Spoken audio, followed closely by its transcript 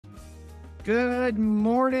Good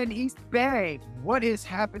morning, East Bay. What is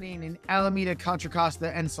happening in Alameda, Contra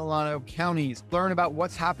Costa, and Solano counties? Learn about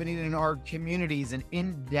what's happening in our communities, an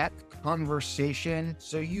in-depth conversation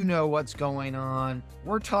so you know what's going on.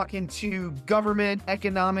 We're talking to government,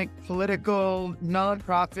 economic, political,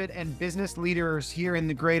 nonprofit, and business leaders here in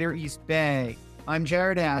the greater East Bay. I'm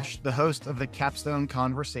Jared Asch, the host of the Capstone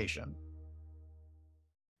Conversation.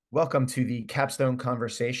 Welcome to the Capstone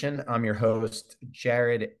Conversation. I'm your host,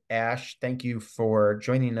 Jared Asch. Thank you for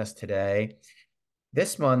joining us today.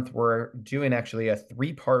 This month, we're doing actually a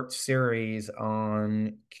three-part series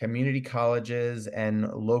on community colleges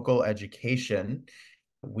and local education.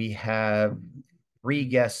 We have three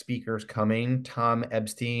guest speakers coming. Tom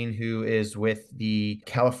Epstein, who is with the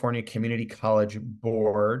California Community College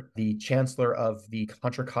Board, the chancellor of the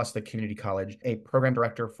Contra Costa Community College, a program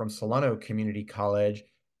director from Solano Community College,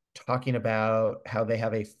 talking about how they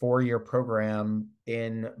have a 4-year program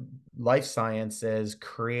in life sciences,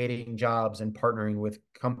 creating jobs and partnering with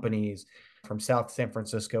companies from South San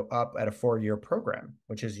Francisco up at a 4-year program,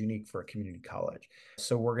 which is unique for a community college.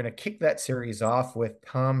 So we're going to kick that series off with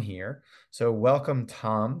Tom here. So welcome,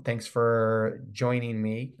 Tom. Thanks for joining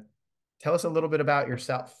me. Tell us a little bit about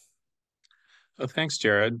yourself. Oh, thanks,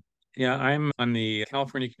 Jared. Yeah, I'm on the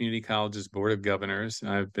California Community College's Board of Governors.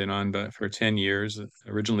 I've been on for 10 years,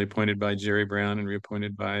 originally appointed by Jerry Brown and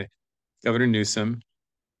reappointed by Governor Newsom.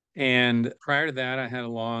 And prior to that, I had a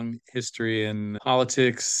long history in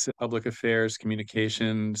politics, public affairs,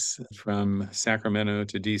 communications from Sacramento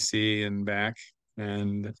to DC and back,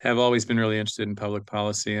 and have always been really interested in public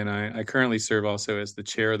policy. And I currently serve also as the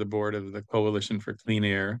chair of the board of the Coalition for Clean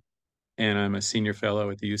Air, and I'm a senior fellow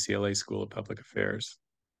at the UCLA School of Public Affairs.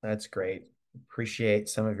 That's great. Appreciate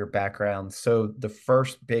some of your background. So the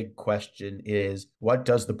first big question is, what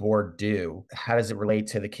does the board do? How does it relate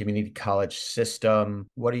to the community college system?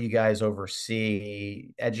 What do you guys oversee?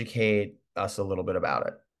 Educate us a little bit about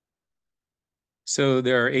it. So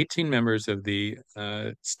there are 18 members of the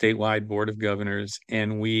statewide Board of Governors,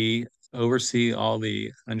 and we oversee all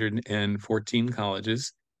the 114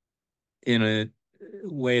 colleges in a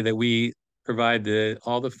way that we provide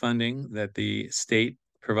all the funding that the state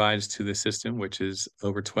provides to the system, which is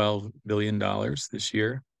over $12 billion this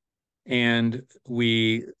year. And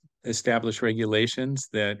we establish regulations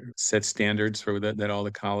that set standards for that all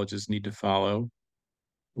the colleges need to follow.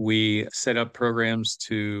 We set up programs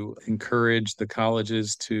to encourage the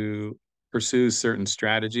colleges to pursue certain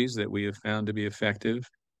strategies that we have found to be effective.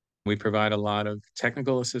 We provide a lot of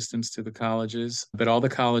technical assistance to the colleges, but all the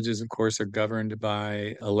colleges, of course, are governed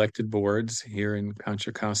by elected boards. Here in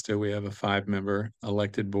Contra Costa, we have a 5-member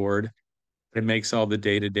elected board that makes all the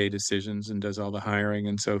day-to-day decisions and does all the hiring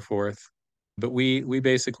and so forth. But we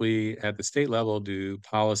basically, at the state level, do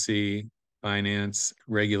policy, finance,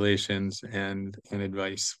 regulations, and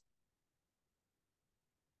advice.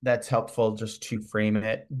 That's helpful just to frame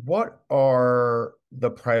it. What are the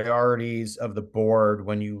priorities of the board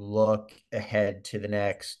when you look ahead to the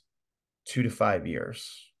next 2 to 5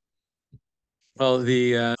 years? Well,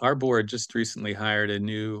 the our board just recently hired a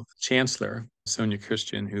new chancellor, Sonia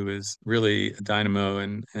Christian, who is really a dynamo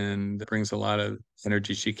and brings a lot of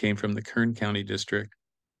energy. She came from the Kern County District.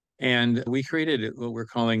 And we created what we're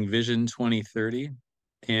calling Vision 2030.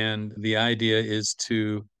 And the idea is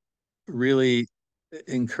to really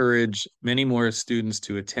encourage many more students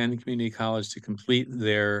to attend community college to complete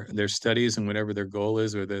their studies and whatever their goal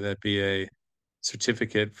is, whether that be a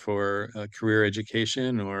certificate for a career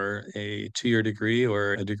education or a 2-year degree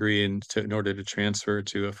or a degree in order to transfer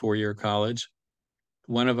to a 4-year college.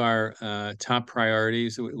 One of our top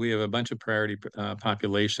priorities, we have a bunch of priority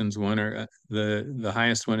populations. One are the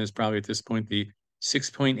highest one is probably at this point the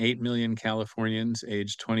 6.8 million Californians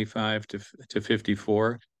aged 25 to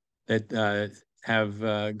 54 that have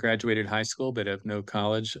graduated high school but have no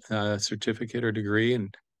college certificate or degree.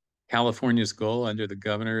 And California's goal under the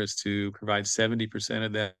governor is to provide 70%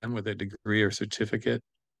 of them with a degree or certificate.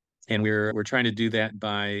 And we're trying to do that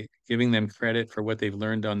by giving them credit for what they've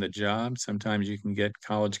learned on the job. Sometimes you can get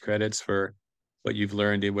college credits for what you've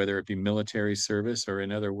learned, whether it be military service or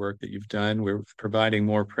in other work that you've done. We're providing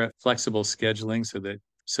more flexible scheduling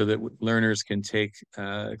so that learners can take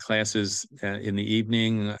classes in the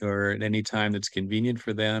evening or at any time that's convenient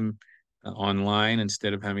for them online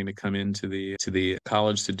instead of having to come into the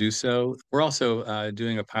college to do so. We're also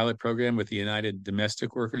doing a pilot program with the United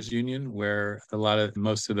Domestic Workers Union, where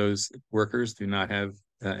most of those workers do not have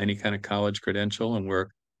any kind of college credential, and we're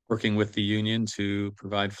working with the union to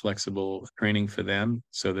provide flexible training for them,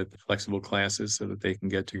 so that the flexible classes so that they can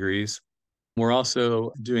get degrees. We're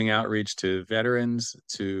also doing outreach to veterans,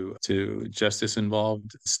 to justice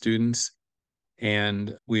involved students,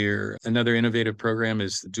 And we're another innovative program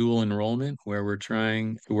is dual enrollment, where we're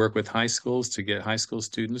trying to work with high schools to get high school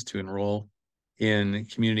students to enroll in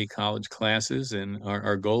community college classes. And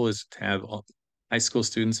our goal is to have high school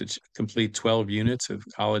students that complete 12 units of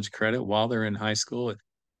college credit while they're in high school.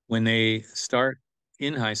 When they start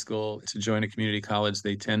in high school to join a community college,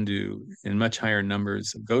 they tend to, in much higher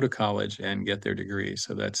numbers, go to college and get their degree.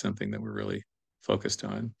 So that's something that we're really focused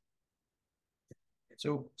on.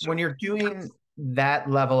 So when you're doing that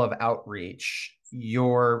level of outreach,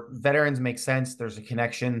 your veterans make sense. There's a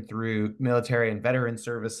connection through military and veteran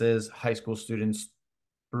services, high school students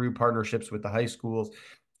through partnerships with the high schools.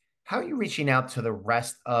 How are you reaching out to the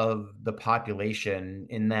rest of the population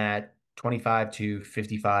in that 25 to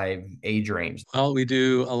 55 age range? Well, we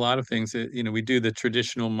do a lot of things that, we do the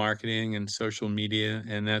traditional marketing and social media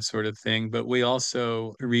and that sort of thing, but we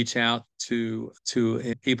also reach out to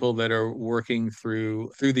people that are working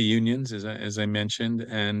through the unions, as I mentioned,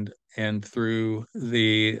 and through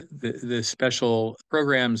the special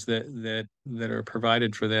programs that are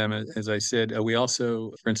provided for them. As I said, we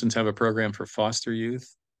also, for instance, have a program for foster youth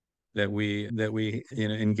that we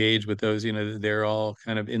engage with those. They're all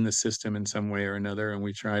kind of in the system in some way or another, and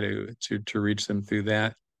we try to reach them through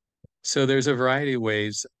that. So there's a variety of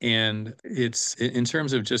ways, and it's in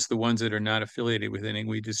terms of just the ones that are not affiliated with anything,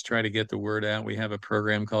 we just try to get the word out. We have a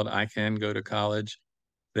program called I Can Go to College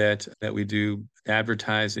that we do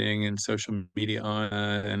advertising and social media on,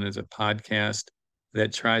 and as a podcast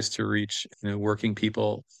that tries to reach working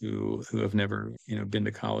people who have never been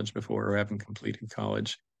to college before or haven't completed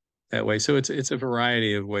college that way. So it's a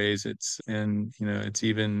variety of ways. It's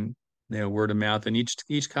even word of mouth, and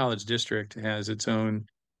each college district has its own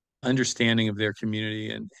understanding of their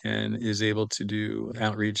community and is able to do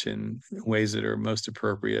outreach in ways that are most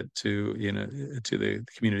appropriate to the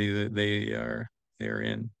community that they're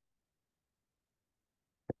in.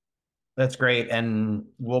 That's great. And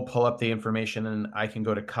we'll pull up the information and I can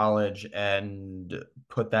go to college and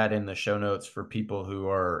put that in the show notes for people who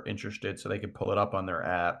are interested so they can pull it up on their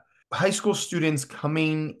app. High school students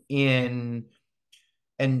coming in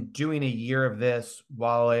and doing a year of this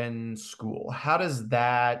while in school, how does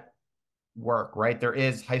that work, right? There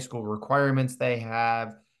is high school requirements they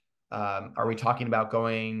have. Are we talking about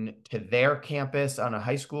going to their campus on a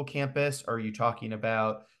high school campus? Or are you talking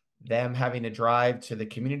about them having to drive to the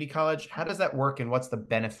community college? How does that work, and what's the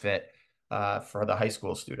benefit for the high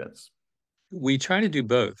school students? We try to do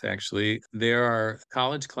both, actually. There are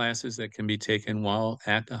college classes that can be taken while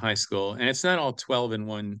at the high school, and it's not all 12 in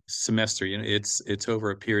one semester. It's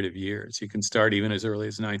over a period of years. You can start even as early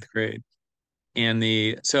as ninth grade.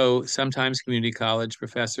 So sometimes community college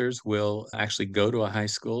professors will actually go to a high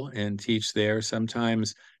school and teach there.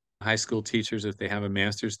 Sometimes high school teachers, if they have a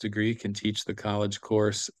master's degree, can teach the college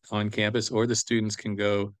course on campus, or the students can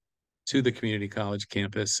go to the community college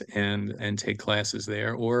campus and take classes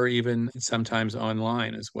there, or even sometimes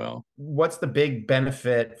online as well. What's the big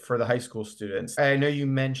benefit for the high school students? I know you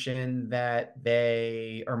mentioned that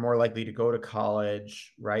they are more likely to go to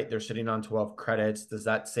college, right? They're sitting on 12 credits. Does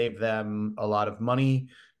that save them a lot of money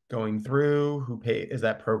going through? Is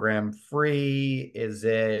that program free? Is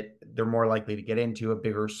it they're more likely to get into a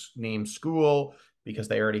bigger name school because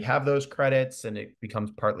they already have those credits and it becomes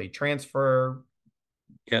partly transfer?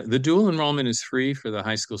 Yeah, the dual enrollment is free for the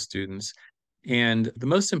high school students. And the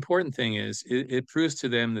most important thing is it proves to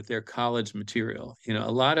them that they're college material.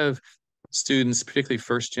 A lot of students, particularly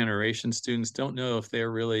first generation students, don't know if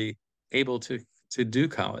they're really able to do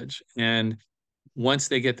college. And once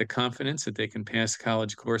they get the confidence that they can pass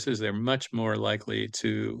college courses, they're much more likely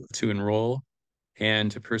to enroll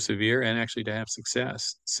and to persevere and actually to have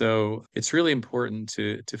success. So it's really important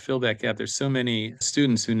to fill that gap. There's so many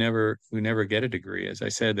students who never get a degree. As I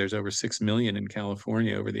said, there's over 6 million in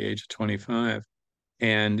California over the age of 25.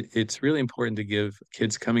 And it's really important to give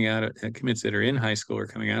kids kids that are in high school or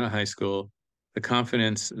coming out of high school the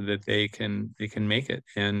confidence that they can make it.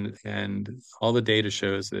 And all the data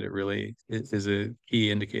shows that it really is a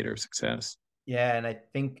key indicator of success. Yeah, and I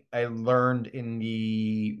think I learned in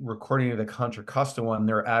the recording of the Contra Costa one,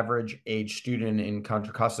 their average age student in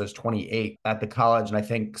Contra Costa is 28 at the college, and I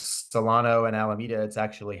think Solano and Alameda, it's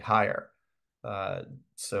actually higher. Uh,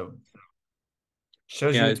 so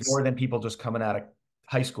shows you Yeah, it's it's more than people just coming out of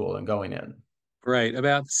high school and going in. right.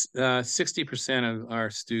 About 60% of our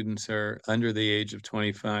students are under the age of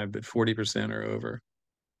 25, but 40% are over.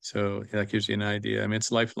 So that gives you an idea. I mean,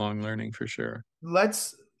 it's lifelong learning for sure.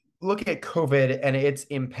 Let's look at COVID and its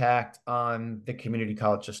impact on the community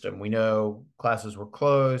college system. We know classes were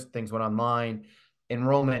closed, things went online,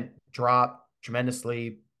 enrollment dropped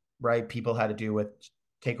tremendously, right? People had to do with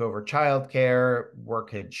take over childcare,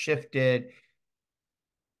 work had shifted.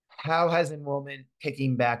 How has enrollment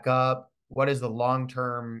picking back up? What is the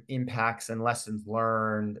long-term impacts and lessons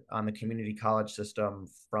learned on the community college system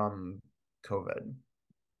from COVID?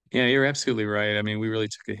 Yeah, you're absolutely right. I mean, we really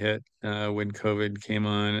took a hit when COVID came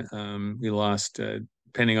on. We lost,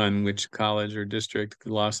 depending on which college or district,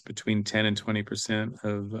 we lost between 10 and 20%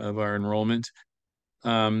 of our enrollment.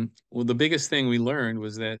 Well, the biggest thing we learned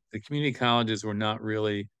was that the community colleges were not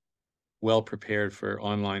really well prepared for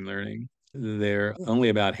online learning. They're only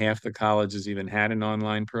about half the colleges even had an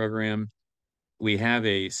online program. We have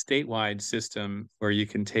a statewide system where you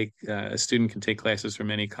can take a student can take classes from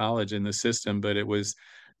any college in the system, but it was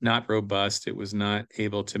not robust. It was not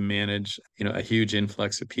able to manage, a huge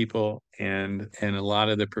influx of people, and a lot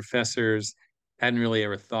of the professors hadn't really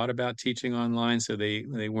ever thought about teaching online, so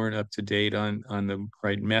they weren't up to date on the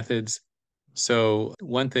right methods. So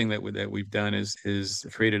one thing that we've done is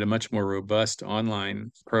created a much more robust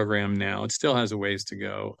online program now. It still has a ways to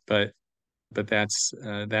go, but that's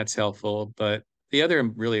helpful. But the other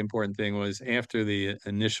really important thing was after the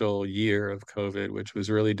initial year of COVID, which was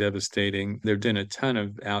really devastating, there've been a ton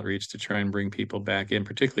of outreach to try and bring people back in,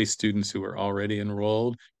 particularly students who were already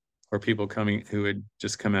enrolled or people coming who had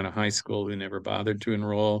just come out of high school who never bothered to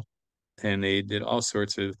enroll. And they did all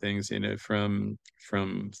sorts of things, from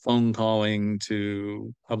phone calling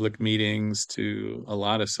to public meetings to a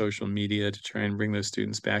lot of social media to try and bring those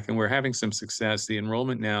students back. And we're having some success. The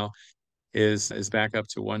enrollment now is back up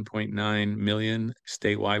to 1.9 million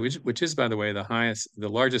statewide, which is, by the way, the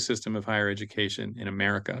largest system of higher education in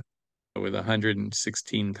America, with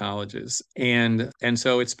 116 colleges. And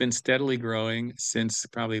so it's been steadily growing since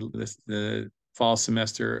probably the fall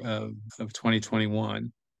semester of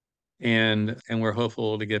 2021. And we're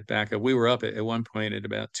hopeful to get back up. We were up at one point at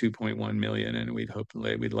about 2.1 million, and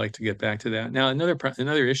we'd like to get back to that. Now,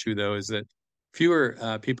 another issue though is that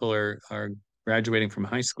fewer people are graduating from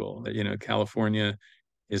high school. That California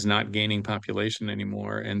is not gaining population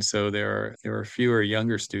anymore, and so there are fewer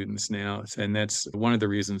younger students now, and that's one of the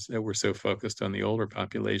reasons that we're so focused on the older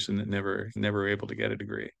population that never able to get a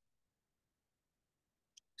degree.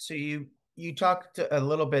 So you talked a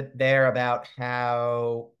little bit there about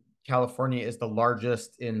how California is the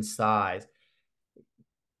largest in size.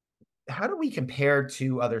 How do we compare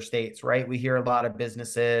to other states, right? We hear a lot of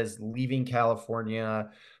businesses leaving California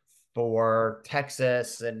for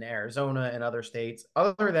Texas and Arizona and other states.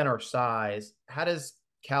 Other than our size, how does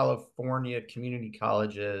California community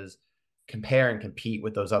colleges compare and compete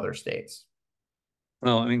with those other states?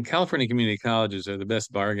 Well, I mean, California community colleges are the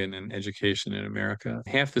best bargain in education in America.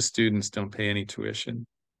 Half the students don't pay any tuition.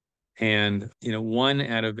 And, one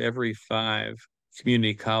out of every five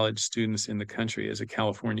community college students in the country is a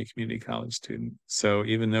California community college student. So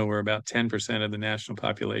even though we're about 10% of the national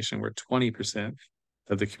population, we're 20%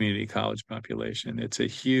 of the community college population. It's a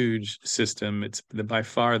huge system. It's by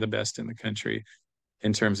far the best in the country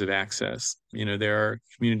in terms of access. There are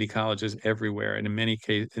community colleges everywhere, and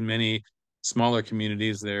in many smaller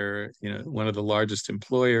communities, they're one of the largest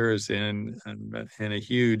employers and a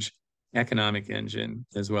huge economic engine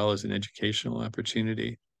as well as an educational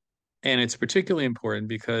opportunity. And it's particularly important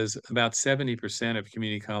because about 70% of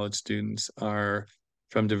community college students are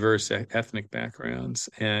from diverse ethnic backgrounds,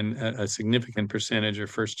 and a significant percentage are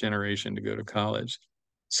first generation to go to college.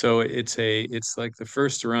 So it's like the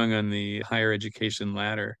first rung on the higher education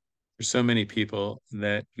ladder for so many people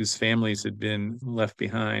that whose families had been left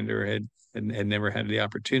behind or had never had the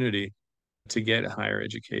opportunity to get a higher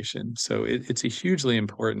education. So it's a hugely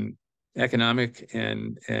important economic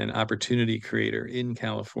and opportunity creator in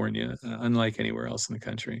California, unlike anywhere else in the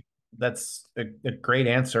country. That's a great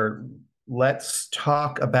answer. Let's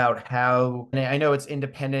talk about how, and I know it's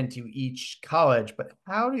independent to each college, but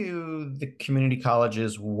how do the community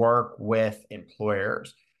colleges work with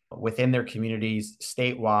employers within their communities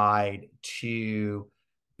statewide to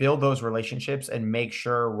build those relationships and make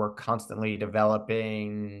sure we're constantly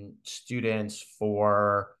developing students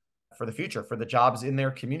for the future, for the jobs in their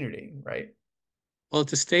community, right? Well, at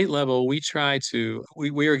the state level, we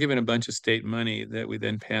are given a bunch of state money that we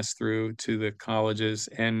then pass through to the colleges,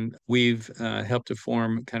 and we've helped to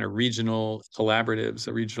form kind of regional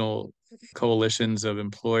collaboratives, regional coalitions of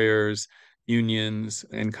employers, unions,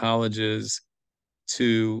 and colleges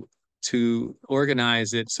to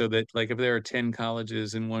organize it so that, like, if there are 10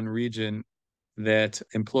 colleges in one region, that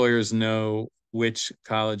employers know which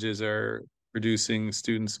colleges are producing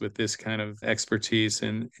students with this kind of expertise,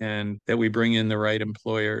 and that we bring in the right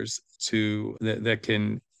employers that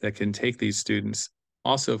can take these students.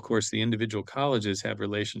 Also, of course, the individual colleges have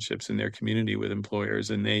relationships in their community with employers,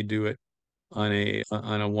 and they do it on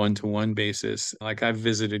a one-to-one basis. Like I've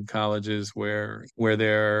visited colleges where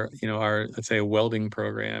there, are, let's say, a welding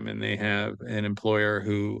program, and they have an employer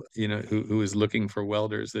who is looking for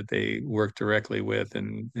welders that they work directly with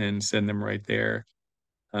and send them right there.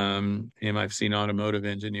 And I've seen automotive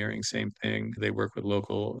engineering, same thing. They work with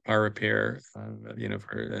local car repair,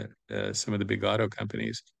 for some of the big auto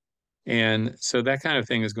companies. And so that kind of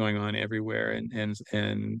thing is going on everywhere. And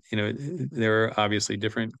there are obviously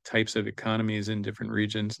different types of economies in different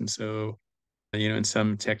regions. And so, in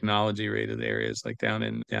some technology rated areas, like down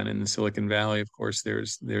in the Silicon Valley, of course,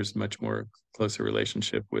 there's much more closer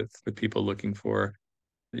relationship with people looking for,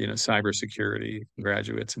 cybersecurity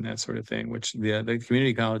graduates and that sort of thing, which the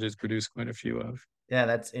community colleges produce quite a few of. Yeah,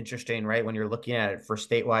 that's interesting, right? When you're looking at it for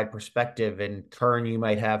statewide perspective, in Kern, you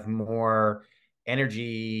might have more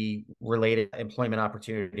energy related employment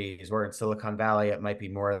opportunities, where in Silicon Valley, it might be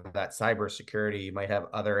more of that cybersecurity. You might have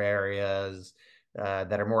other areas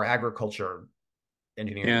that are more agriculture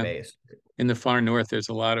engineering Yeah. based. In the far north, there's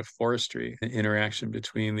a lot of forestry interaction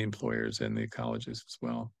between the employers and the colleges as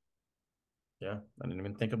well. Yeah, I didn't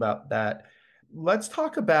even think about that. Let's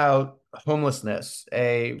talk about homelessness.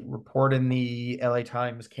 A report in the LA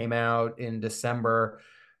Times came out in December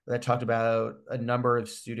that talked about a number of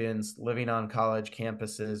students living on college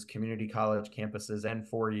campuses, community college campuses, and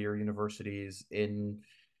four-year universities in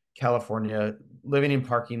California, living in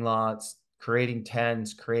parking lots, creating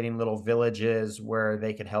tents, creating little villages where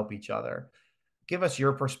they could help each other. Give us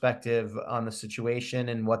your perspective on the situation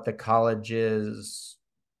and what the colleges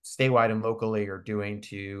statewide and locally are doing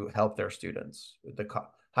to help their students with the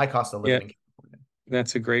high cost of Yeah, living in California.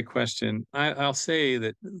 that's a great question. I'll say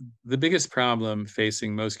that the biggest problem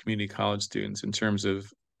facing most community college students in terms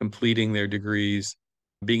of completing their degrees,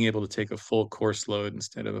 being able to take a full course load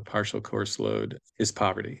instead of a partial course load, is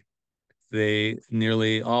poverty.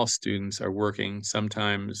 Nearly all students are working,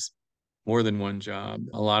 sometimes more than one job.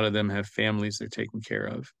 A lot of them have families they're taking care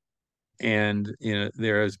of. And,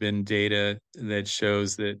 there has been data that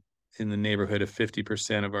shows that in the neighborhood of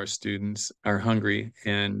 50% of our students are hungry,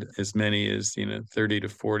 and as many as, 30 to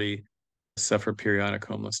 40 suffer periodic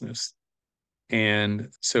homelessness. And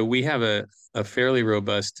so we have a fairly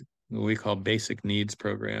robust, what we call basic needs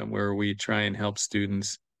program, where we try and help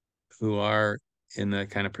students who are in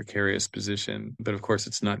that kind of precarious position. But of course,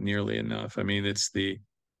 it's not nearly enough. I mean, it's the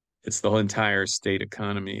whole entire state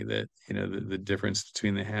economy that, the difference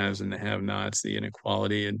between the haves and the have-nots, the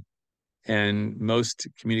inequality, and most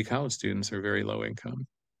community college students are very low income.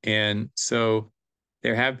 And so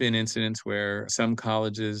there have been incidents where some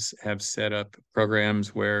colleges have set up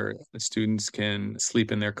programs where students can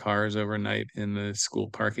sleep in their cars overnight in the school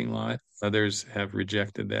parking lot. Others have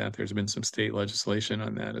rejected that. There's been some state legislation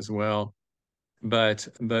on that as well. But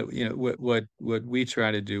what we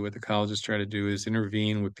try to do, what the colleges try to do, is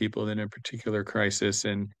intervene with people in a particular crisis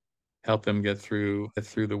and help them get through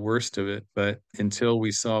the worst of it. But until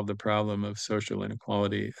we solve the problem of social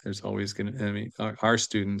inequality, there's always going to, I mean, our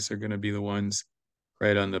students are going to be the ones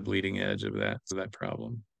right on the bleeding edge of that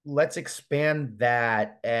problem. Let's expand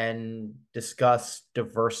that and discuss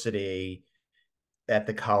diversity at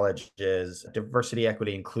the colleges. Diversity,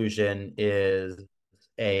 equity, inclusion is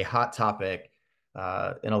a hot topic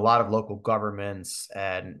in a lot of local governments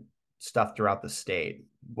and stuff throughout the state.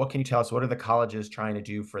 What can you tell us? What are the colleges trying to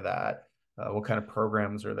do for that? What kind of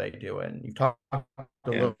programs are they doing? You've talked a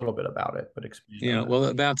Yeah. little bit about it, but expand Yeah, on it. well,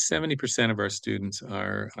 about 70% of our students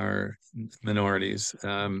are minorities,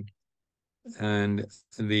 and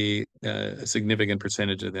the a significant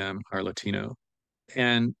percentage of them are Latino.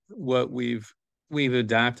 And we've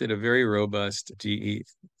adopted a very robust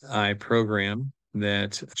DEI program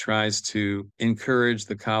that tries to encourage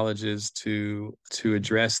the colleges to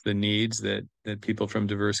address the needs that people from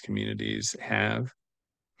diverse communities have,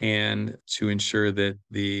 and to ensure that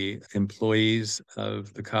the employees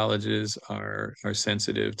of the colleges are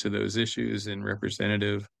sensitive to those issues and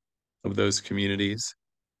representative of those communities.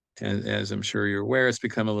 As I'm sure you're aware, it's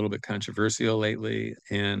become a little bit controversial lately,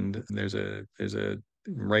 and there's a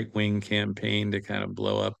right-wing campaign to kind of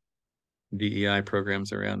blow up DEI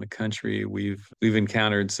programs around the country. We've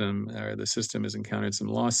encountered or the system has encountered some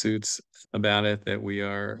lawsuits about it that we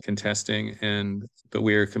are contesting, but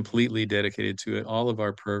we are completely dedicated to it. All of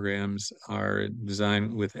our programs are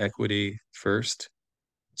designed with equity first,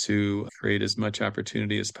 to create as much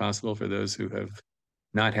opportunity as possible for those who have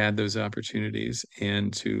not had those opportunities,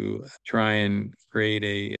 and to try and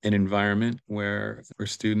create an environment where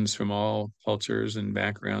students from all cultures and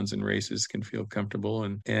backgrounds and races can feel comfortable.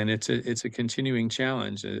 And it's a continuing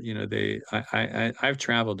challenge. I've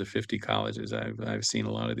traveled to 50 colleges. I've seen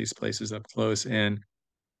a lot of these places up close, and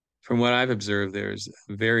from what I've observed, there's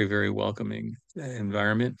a very, very welcoming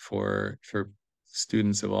environment for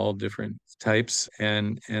students of all different types,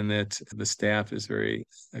 and that the staff is very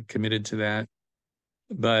committed to that.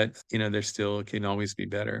 But there still can always be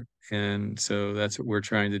better, and so that's what we're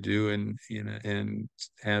trying to do, and and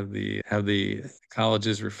have the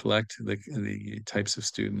colleges reflect the types of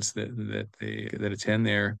students that attend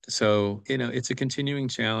there. So it's a continuing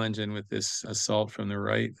challenge, and with this assault from the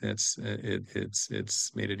right, it's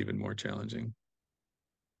made it even more challenging.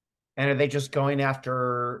 And are they just going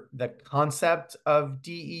after the concept of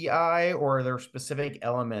DEI, or are there specific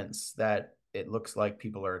elements that it looks like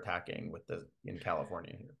people are attacking with the in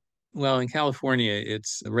California here? Well, in California,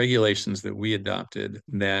 it's regulations that we adopted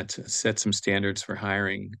that set some standards for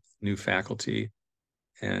hiring new faculty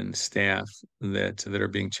and staff that are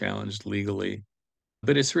being challenged legally.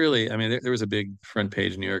 But it's really, I mean, there was a big front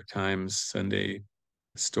page New York Times Sunday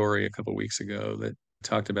story a couple weeks ago that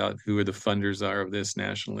talked about who the funders are of this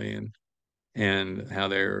nationally, and how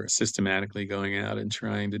they're systematically going out and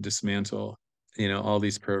trying to dismantle all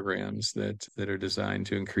these programs that are designed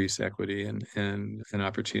to increase equity and an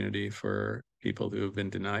opportunity for people who have been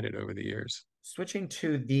denied it over the years. Switching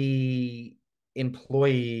to the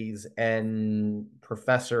employees and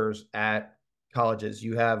professors at colleges,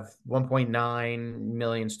 you have 1.9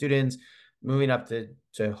 million students, moving up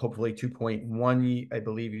to hopefully 2.1, I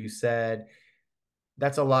believe you said.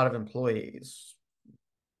 That's a lot of employees.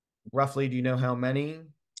 Roughly, do you know how many?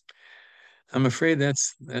 I'm afraid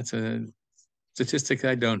that's a statistic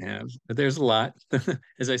I don't have, but there's a lot.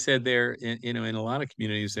 As I said, they're in a lot of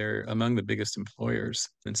communities, they're among the biggest employers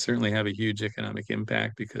and certainly have a huge economic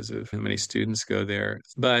impact because of how many students go there.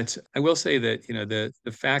 But I will say that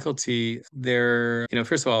the faculty, they're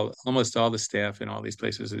first of all, almost all the staff in all these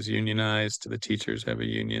places is unionized. The teachers have a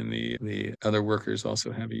union. The other workers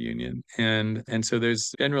also have a union, and so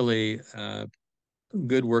there's generally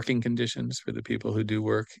good working conditions for the people who do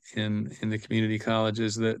work in the community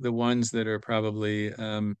colleges. The ones that are probably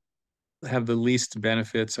have the least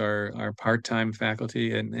benefits are part-time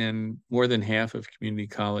faculty, and more than half of community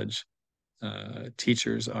college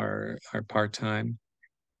teachers are part-time,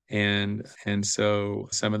 and so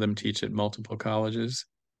some of them teach at multiple colleges,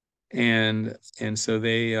 and so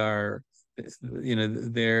they are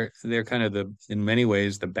they're kind of the in many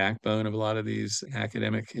ways the backbone of a lot of these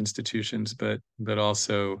academic institutions, but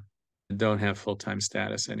also don't have full-time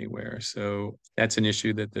status anywhere. So that's an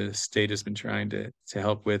issue that the state has been trying to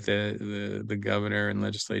help with. The governor and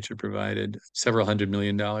legislature provided several $100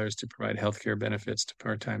 million to provide healthcare benefits to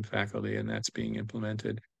part-time faculty, and that's being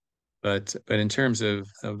implemented. But in terms of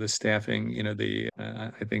the staffing, the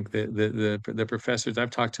I think the professors, I've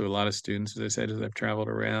talked to a lot of students, as I said, as I've traveled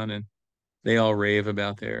around, and they all rave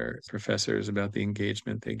about their professors, about the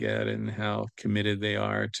engagement they get and how committed they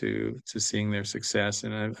are to seeing their success.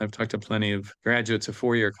 And I've talked to plenty of graduates of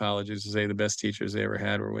four-year colleges who say the best teachers they ever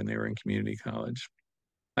had were when they were in community college.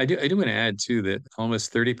 I do want to add too that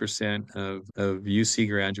almost 30% of UC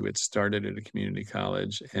graduates started at a community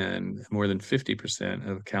college, and more than 50%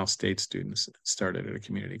 of Cal State students started at a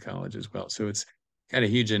community college as well. So it's had a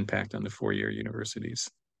huge impact on the four-year universities.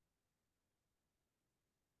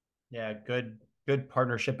 Yeah, good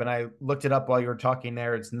partnership. And I looked it up while you were talking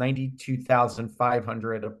there. It's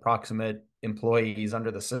 92,500 approximate employees under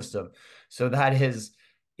the system. So that is,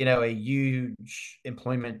 a huge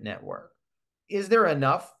employment network. Is there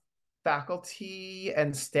enough faculty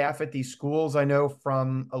and staff at these schools? I know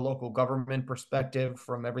from a local government perspective,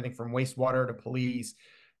 from everything from wastewater to police,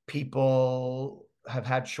 people have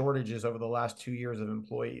had shortages over the last 2 years of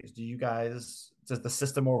employees. Does the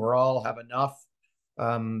system overall have enough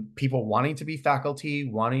people wanting to be faculty,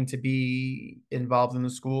 wanting to be involved in the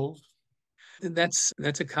schools? That's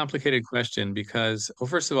a complicated question because, well,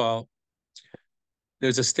 first of all,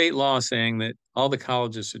 there's a state law saying that all the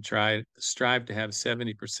colleges should strive to have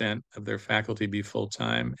 70% of their faculty be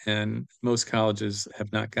full-time, and most colleges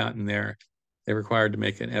have not gotten there. They're required to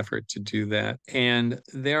make an effort to do that. And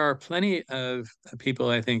there are plenty of people,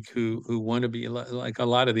 I think, who want to be like a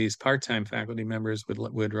lot of these part-time faculty members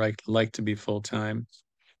would like to be full-time,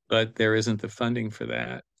 but there isn't the funding for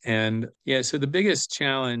that. And yeah, so the biggest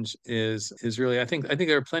challenge is really I think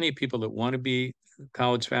there are plenty of people that want to be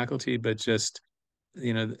college faculty, but just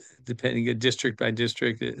depending district by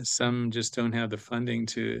district, some just don't have the funding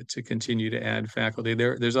to continue to add faculty.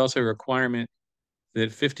 There's also a requirement that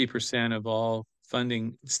 50% of all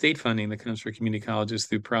funding, state funding that comes for community colleges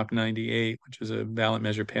through Prop 98, which was a ballot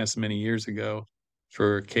measure passed many years ago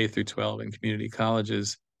for K through 12 and community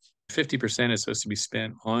colleges, 50% is supposed to be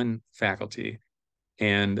spent on faculty.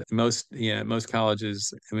 And most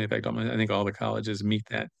colleges, I mean, in fact, I think all the colleges meet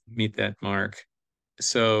that mark.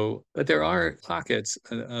 So, but there are pockets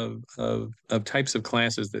of types of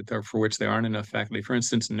classes that are for which there aren't enough faculty. For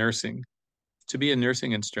instance, nursing. To be a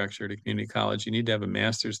nursing instructor at a community college, you need to have a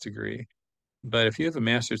master's degree. But if you have a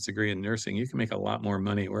master's degree in nursing, you can make a lot more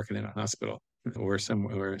money working in a hospital or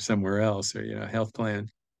somewhere else, or a health plan.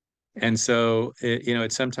 And so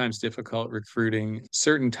it's sometimes difficult recruiting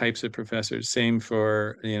certain types of professors. Same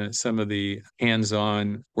for some of the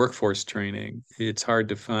hands-on workforce training. It's hard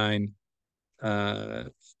to find uh,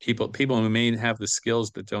 people who may have the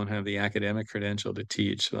skills but don't have the academic credential to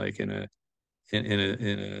teach, like in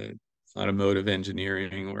a automotive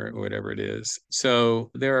engineering or whatever it is.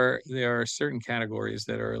 So there are certain categories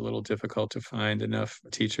that are a little difficult to find enough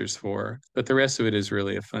teachers for, but the rest of it is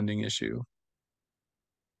really a funding issue.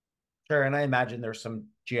 Sure. And I imagine there's some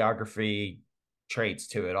geography traits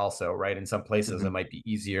to it also, right? In some places, it Mhm. might be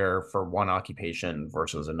easier for one occupation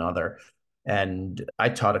versus another. And I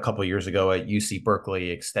taught a couple of years ago at UC Berkeley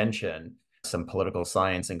Extension some political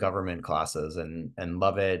science and government classes and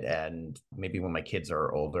love it. And maybe when my kids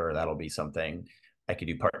are older, that'll be something I could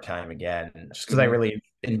do part-time again, just because I Mhm. really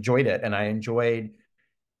enjoyed it. And I enjoyed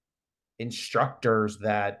instructors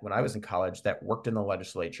that when I was in college that worked in the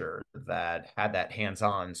legislature that had that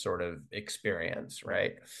hands-on sort of experience,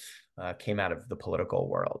 right? Came out of the political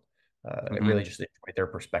world. I really Mhm. just enjoyed their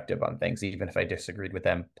perspective on things, even if I disagreed with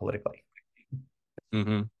them politically.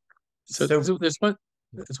 Mhm. So, So, so there's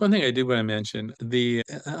one thing I do want to mention. The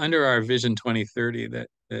Under our Vision 2030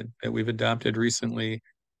 that we've adopted recently,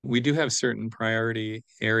 we do have certain priority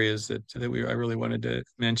areas that I really wanted to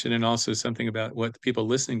mention, and also something about what the people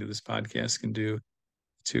listening to this podcast can do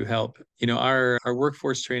to help. Our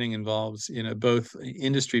workforce training involves, both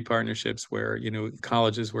industry partnerships where,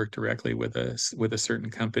 colleges work directly with a certain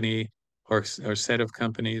company or set of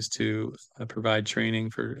companies to provide training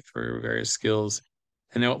for various skills.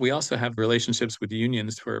 And now we also have relationships with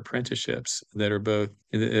unions for apprenticeships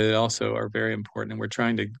that also are very important. And we're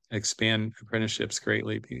trying to expand apprenticeships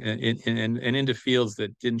greatly and into fields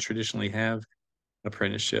that didn't traditionally have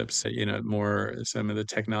apprenticeships, more some of the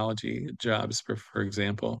technology jobs, for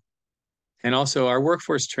example. And also our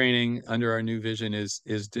workforce training under our new vision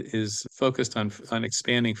is focused on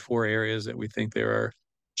expanding four areas that we think there are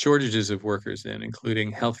shortages of workers in,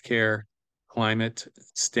 including healthcare, climate,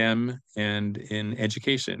 STEM, and in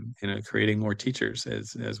education, creating more teachers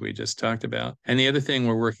as we just talked about. And the other thing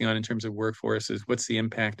we're working on in terms of workforce is what's the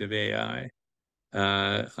impact of AI?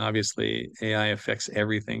 Obviously, AI affects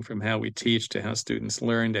everything from how we teach to how students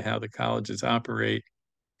learn to how the colleges operate.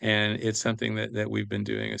 And it's something that we've been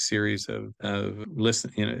doing a series kind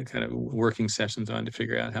of working sessions on to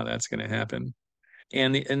figure out how that's going to happen.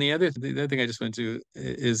 And the other thing I just went to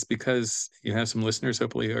is because you have some listeners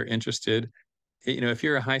hopefully who are interested. If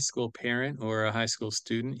you're a high school parent or a high school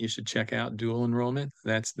student, you should check out dual enrollment.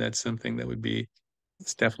 That's something that would be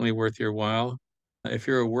it's definitely worth your while. If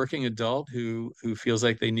you're a working adult who feels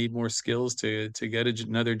like they need more skills to get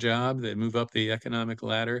another job, that move up the economic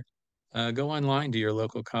ladder, go online to your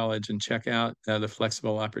local college and check out the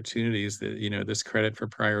flexible opportunities that, this credit for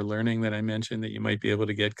prior learning that I mentioned, that you might be able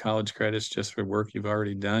to get college credits just for work you've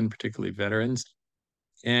already done, particularly veterans.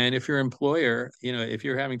 And if your employer, if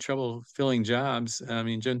you're having trouble filling jobs, I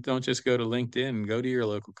mean, don't just go to LinkedIn, go to your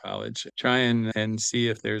local college. Try and see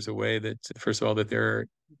if there's a way that, first of all, that there are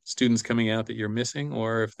students coming out that you're missing,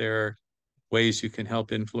 or if there are ways you can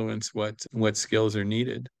help influence what skills are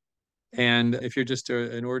needed. And if you're just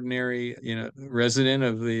an ordinary, resident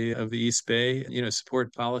of the East Bay,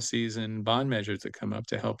 support policies and bond measures that come up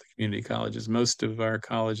to help the community colleges. Most of our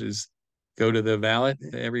colleges go to the ballot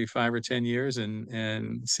every 5 or 10 years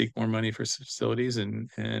and seek more money for facilities and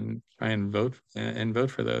try and vote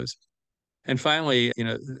for those. And finally,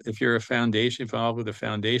 if you're a foundation involved with a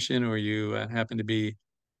foundation, or you happen to be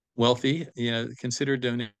wealthy, consider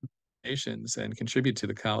donations and contribute to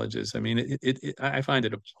the colleges. I mean, I find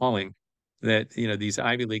it appalling that, these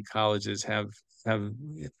Ivy League colleges have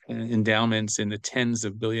endowments in the tens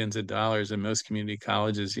of billions of dollars, and most community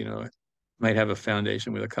colleges, might have a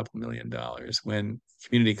foundation with a couple $1 million, when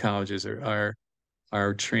community colleges are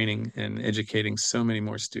training and educating so many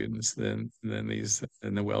more students than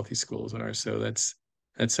the wealthy schools are. So that's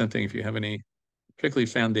something, if you have any particularly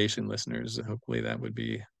foundation listeners, hopefully that would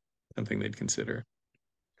be something they'd consider.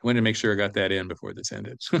 I wanted to make sure I got that in before this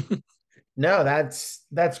ended. no,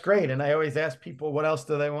 that's great. And I always ask people what else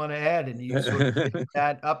do they want to add, and you sort of fit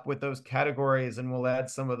that up with those categories, and we'll add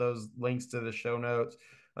some of those links to the show notes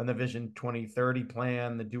on the Vision 2030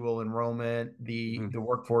 plan, the dual enrollment, the Mhm. the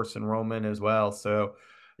workforce enrollment as well. So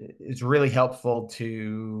it's really helpful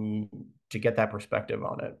to get that perspective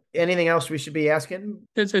on it. Anything else we should be asking?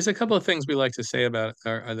 There's a couple of things we like to say about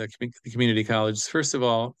the community colleges. First of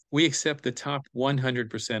all, we accept the top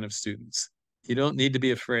 100% of students. You don't need to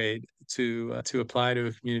be afraid to apply to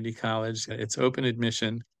a community college. It's open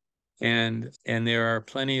admission, and there are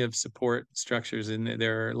plenty of support structures, and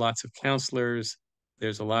there are lots of counselors.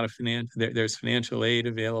 There's a lot of there's financial aid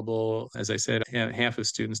available. As I said, half of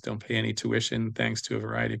students don't pay any tuition thanks to a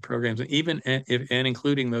variety of programs, even if, and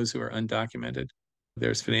including those who are undocumented.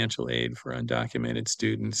 There's financial aid for undocumented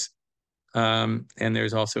students. And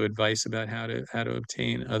there's also advice about how to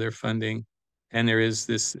obtain other funding. And there is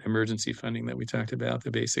this emergency funding that we talked about, the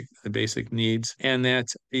basic needs. And that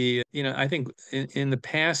I think in the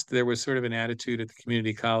past there was sort of an attitude at the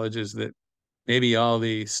community colleges that maybe all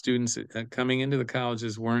the students coming into the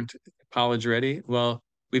colleges weren't college ready. Well,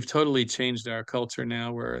 we've totally changed our culture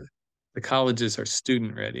now where the colleges are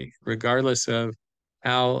student ready, regardless of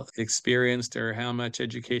how experienced or how much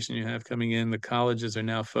education you have coming in. The colleges are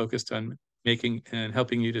now focused on making and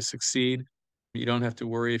helping you to succeed. You don't have to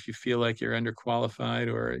worry if you feel like you're underqualified,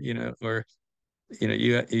 or you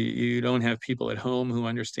don't have people at home who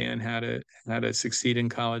understand how to succeed in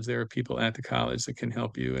college. There are people at the college that can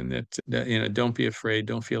help you, and that don't be afraid.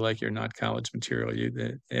 Don't feel like you're not college material.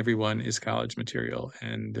 That everyone is college material,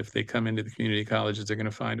 and if they come into the community colleges, they're going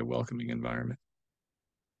to find a welcoming environment.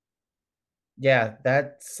 Yeah,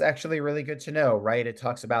 that's actually really good to know, right? It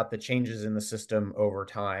talks about the changes in the system over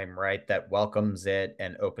time, right? That welcomes it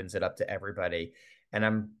and opens it up to everybody. And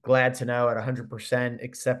I'm glad to know at 100%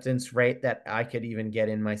 acceptance rate that I could even get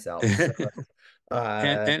in myself. So,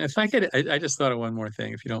 And, uh, and if I could, I just thought of one more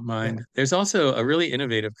thing, if you don't yeah, mind. There's also a really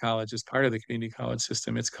innovative college as part of the community college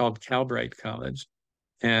system. It's called Calbright College.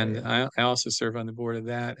 And right. I also serve on the board of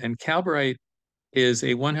that. And Calbright is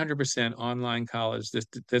a 100% online college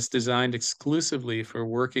that's designed exclusively for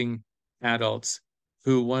working adults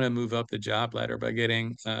who want to move up the job ladder by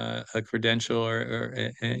getting a credential or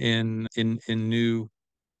in new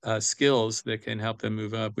skills that can help them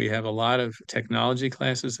move up. We have a lot of technology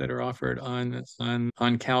classes that are offered on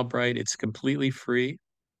Calbright. It's completely free,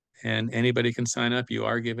 and anybody can sign up. You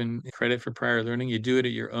are given credit for prior learning. You do it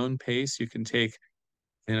at your own pace. You can take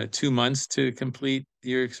 2 months to complete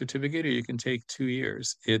your certificate, or you can take 2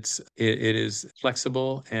 years. It is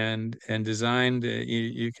flexible and designed.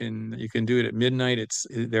 You can do it at midnight.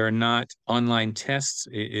 There are not online tests.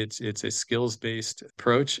 It's a skills based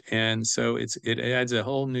approach, and so it adds a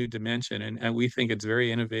whole new dimension. And we think it's very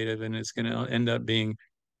innovative, and it's going to end up being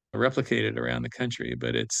replicated around the country.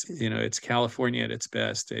 But it's California at its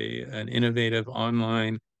best, an innovative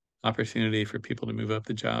online opportunity for people to move up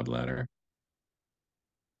the job ladder.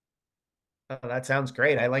 Oh, that sounds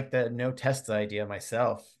great. I like the no tests idea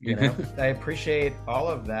myself. I appreciate all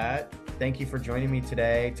of that. Thank you for joining me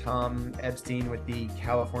today. Tom Epstein with the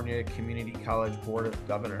California Community College Board of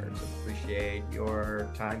Governors. Appreciate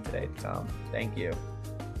your time today, Tom. Thank you.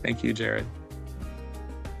 Thank you, Jared.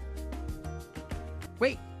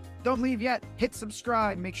 Wait, don't leave yet. Hit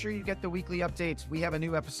subscribe. Make sure you get the weekly updates. We have a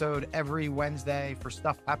new episode every Wednesday for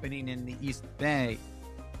stuff happening in the East Bay.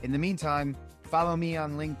 In the meantime, follow me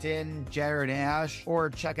on LinkedIn, Jared Asch, or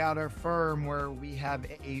check out our firm where we have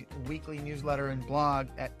a weekly newsletter and blog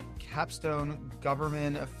at Capstone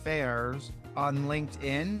Government Affairs on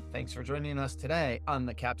LinkedIn. Thanks for joining us today on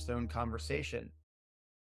the Capstone Conversation.